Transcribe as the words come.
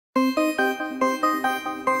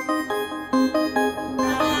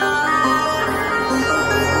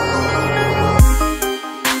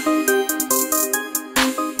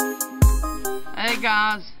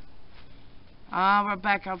We're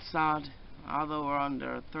back outside. Although we're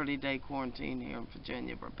under a 30-day quarantine here in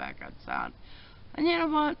Virginia, we're back outside. And you know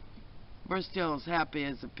what? We're still as happy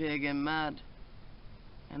as a pig in mud.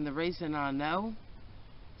 And the reason I know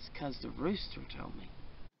is because the rooster told me.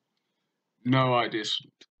 No, I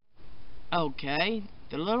didn't. Okay,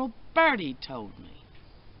 the little birdie told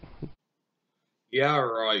me. Yeah,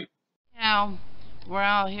 right. Now, we're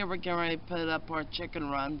out here, we're getting ready to put up our chicken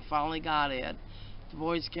run. Finally got it. The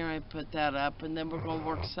boys getting ready to put that up, and then we're going to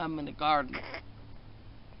work some in the garden.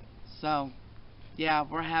 So, yeah,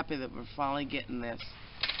 we're happy that we're finally getting this.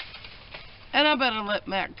 And I better let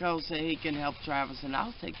Matt go so he can help Travis, and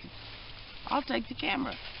I'll take the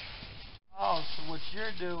camera. Oh, so what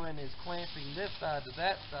you're doing is clamping this side to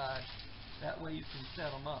that side. That way you can set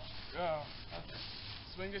them up. Yeah. Okay.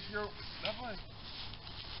 Swing it here. That way.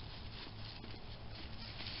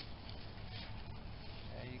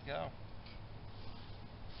 There you go.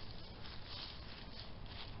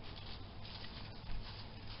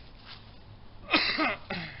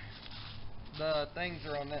 The things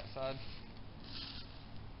are on that side.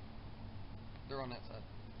 They're on that side.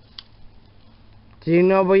 Do you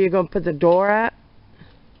know where you're going to put the door at?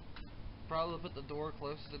 Probably put the door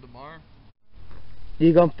closest to the barn.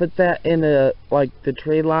 You going to put that in the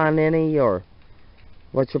tree line any, or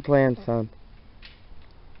what's your plan, son?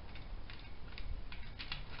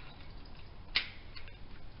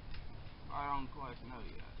 I don't quite know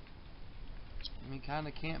yet. We kind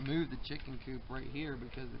of can't move the chicken coop right here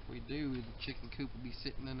because if we do, the chicken coop will be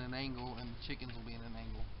sitting in an angle and the chickens will be in an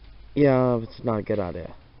angle. Yeah, it's not a good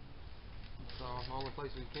idea. So the only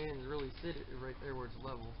place we can is really sit it right there where it's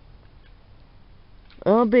level.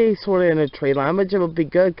 It'll be sort of in a tree line, but it'll be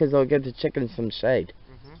good because it'll give the chickens some shade.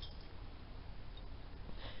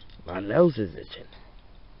 My nose is itching.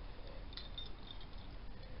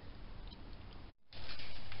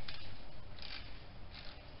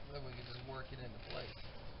 Then we can just work it into place.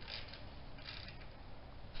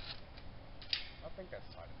 I think that's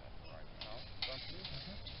tight enough for right now. Don't you?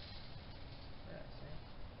 Yeah, see?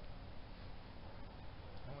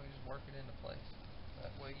 And we just work it into place. That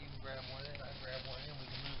way you can grab one in, I grab one in, we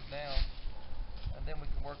can move it down, and then we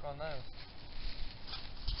can work on those.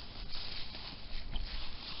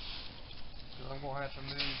 Because I'm going to have to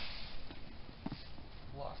move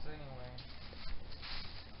blocks anyway.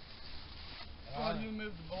 While you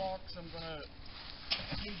move the blocks, I'm gonna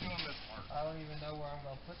keep doing this part. I don't even know where I'm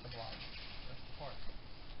going to put the blocks. That's the part.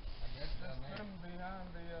 I guess Just down put there. them behind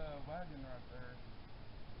the wagon right there.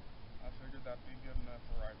 I figured that'd be good enough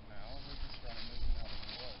for right now. We're just trying to move them out of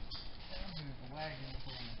the way. I'll move the wagon and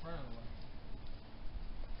put them in front of the wagon.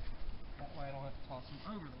 That way I don't have to toss them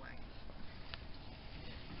over the wagon.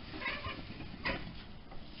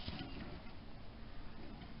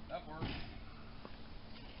 That works.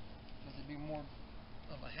 Because it'd be more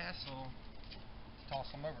of a hassle to toss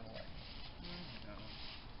them over the wagon. No.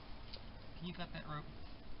 Can you cut that rope?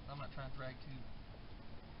 I'm not trying to drag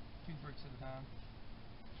two bricks at a time.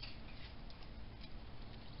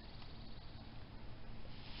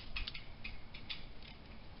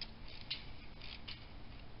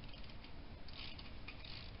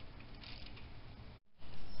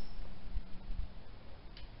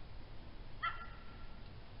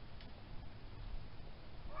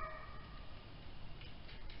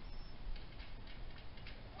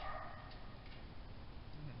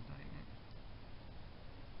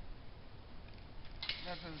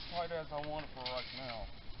 That's as tight as I want it for right now.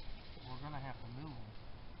 We're going to have to move them.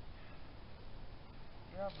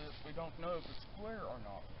 Yeah, but we don't know if it's square or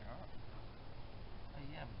not. Oh,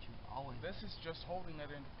 yeah, but you always... This is just holding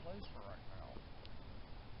it into place for right now.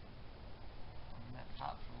 And that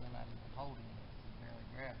top's really not even holding it. It's barely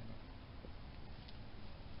grabbing it.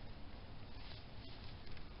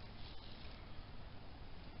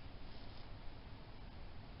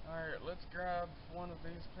 Alright, let's grab one of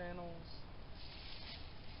these panels.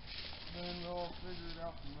 Then we'll figure it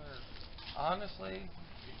out from there. Honestly,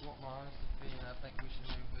 if you want my honest opinion, I think we should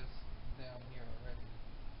move this down here already.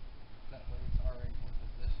 That way it's already in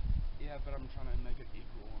position. Yeah, but I'm trying to make it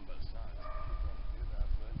equal on both sides. I can't really do that,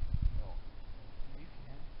 but well, You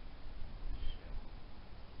can. shit.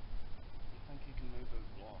 You think you can move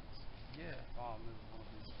those blocks? Yeah. I'll move one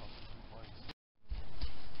of these puzzles in place.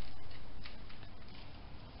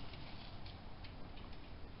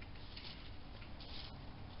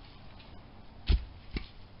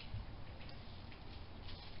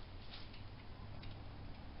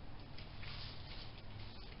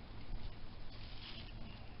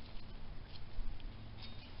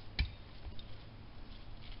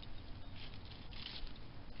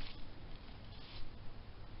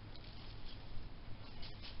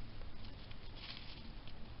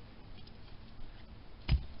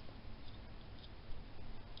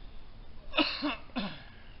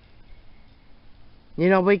 You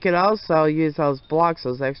know, we could also use those blocks,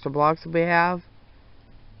 those extra blocks that we have,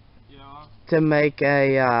 Yeah. to make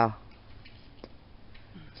a,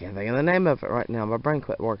 can't think of the name of it right now, my brain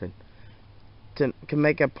quit working. Can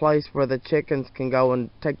make a place where the chickens can go and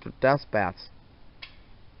take their dust baths.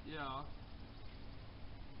 Yeah.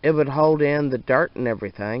 It would hold in the dirt and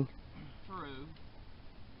everything. True.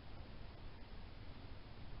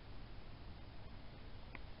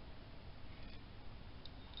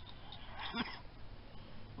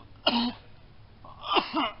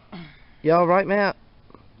 You alright, Matt?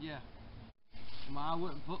 Yeah. Well, I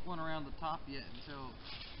wouldn't put one around the top yet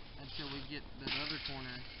until we get that other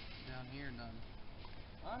corner down here done.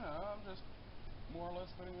 I know, I'm just more or less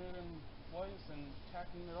putting it in place and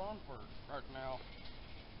tacking it on for right now.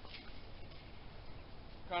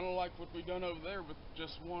 Kind of like what we done over there with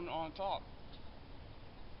just one on top.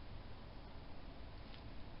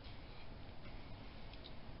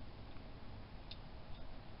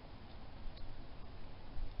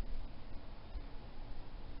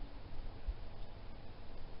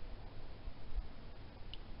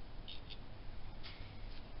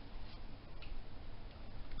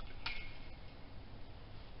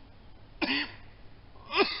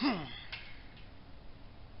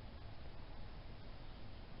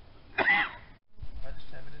 I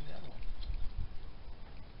just have it in the other one.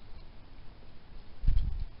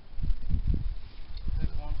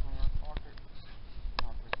 Take one from your pocket, and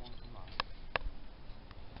I'll take one from mine.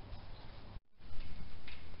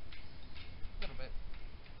 A little bit.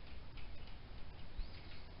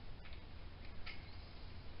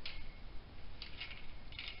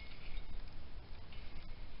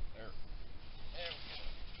 There. There we go.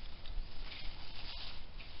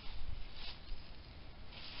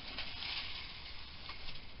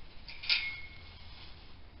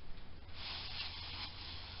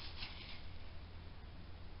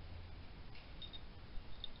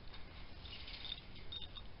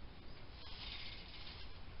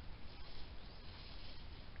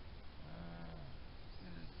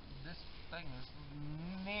 This thing is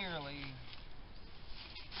nearly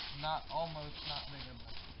almost not big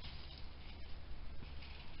enough.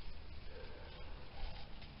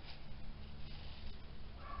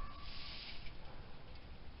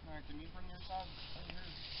 Alright, can you bring your side of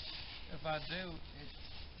yours? If I do, it's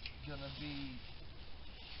gonna be.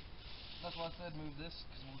 That's why I said move this,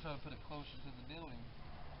 because we're trying to put it closer to the building.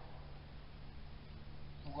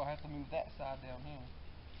 So we're gonna have to move that side down here.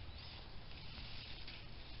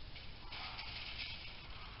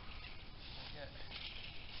 Okay.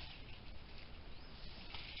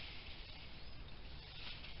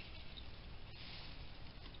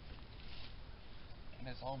 And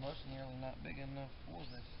it's almost nearly not big enough for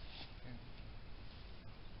this.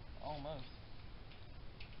 Almost.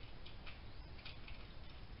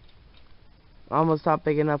 Almost not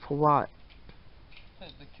big enough for what?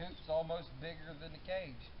 The coop's almost bigger than the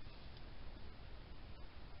cage.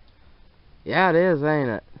 Yeah, it is, ain't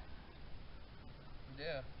it?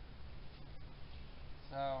 Yeah.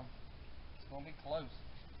 So, it's gonna be close.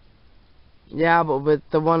 Yeah, but with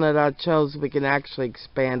the one that I chose, we can actually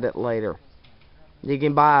expand it later. You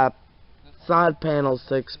can buy side panels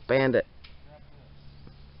to expand it.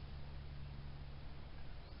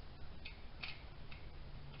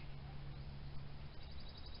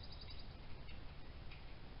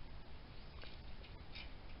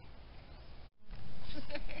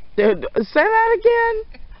 Dude, say that again?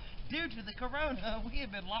 Due to the corona, we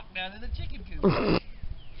have been locked down in the chicken coop.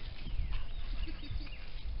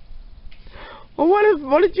 Well,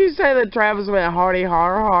 what did you say that Travis went hardy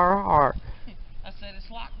har har har? I said it's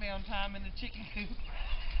lockdown time in the chicken coop.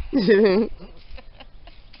 You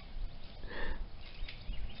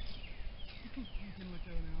can look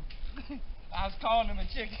at it now. I was calling him a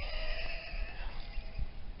chicken.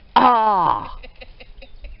 Ah!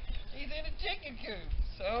 He's in a chicken coop,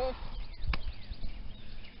 so.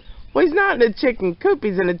 Well, he's not in a chicken coop,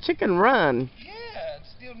 he's in a chicken run. Yeah, it's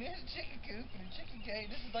still near the chicken coop and a chicken cage.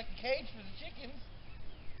 This is like a cage for the chickens.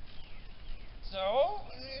 So,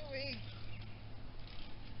 we.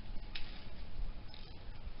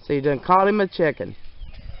 So you done called him a chicken.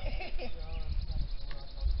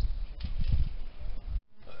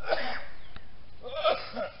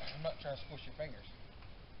 I'm not trying to squish your fingers.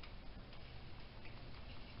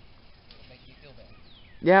 It'll make you feel bad.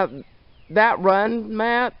 Yeah, that run,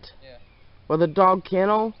 Matt, Yeah. or the dog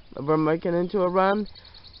kennel that we're making into a run,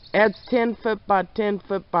 it's 10 foot by 10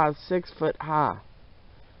 foot by 6 foot high.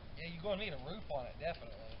 Yeah, you're going to need a roof on it,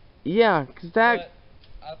 definitely. Yeah, 'cause that,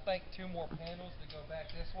 But I think 2 more panels to go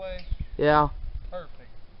back this way. yeah. Perfect.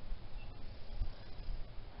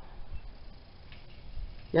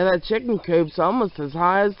 Yeah, that chicken coop's almost as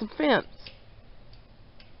high as the fence.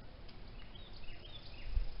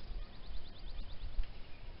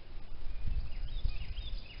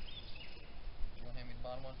 You want to hand me the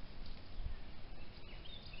bottom one?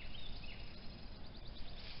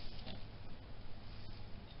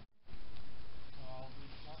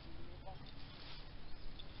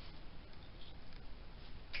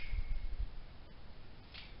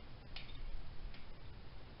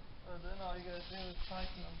 So then all you gotta do is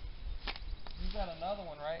tighten them. You got another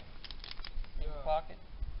one, right? In your pocket?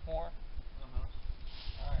 More?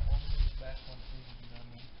 Alright, we'll move this back one so you can be done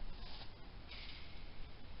then.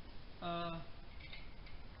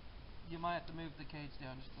 You might have to move the cage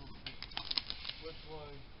down just a little bit. Which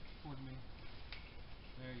way? Toward me.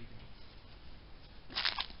 There you go.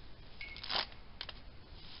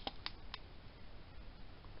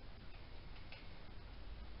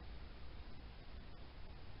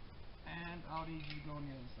 And I'll need you to go on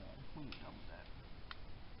the other side when you're done with that.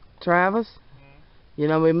 Travis, you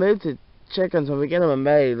know, we moved the chickens. When we get them in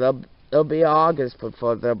May, they'll be August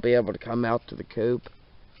before they'll be able to come out to the coop.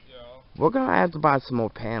 Yeah, We're going to have to buy some more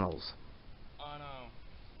panels. I know.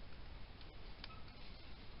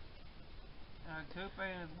 Coop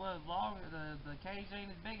ain't as long, the cage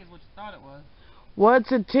ain't as big as what you thought it was.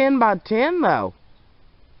 What's a 10 by 10 though?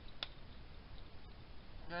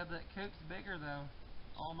 Yeah, that coop's bigger though.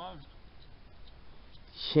 Almost.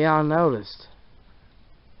 Yeah, I noticed.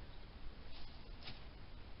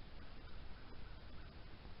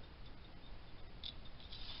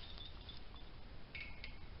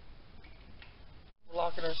 We're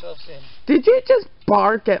locking ourselves in. Did you just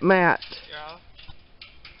bark at Matt? Yeah.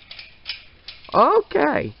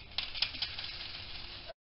 Okay.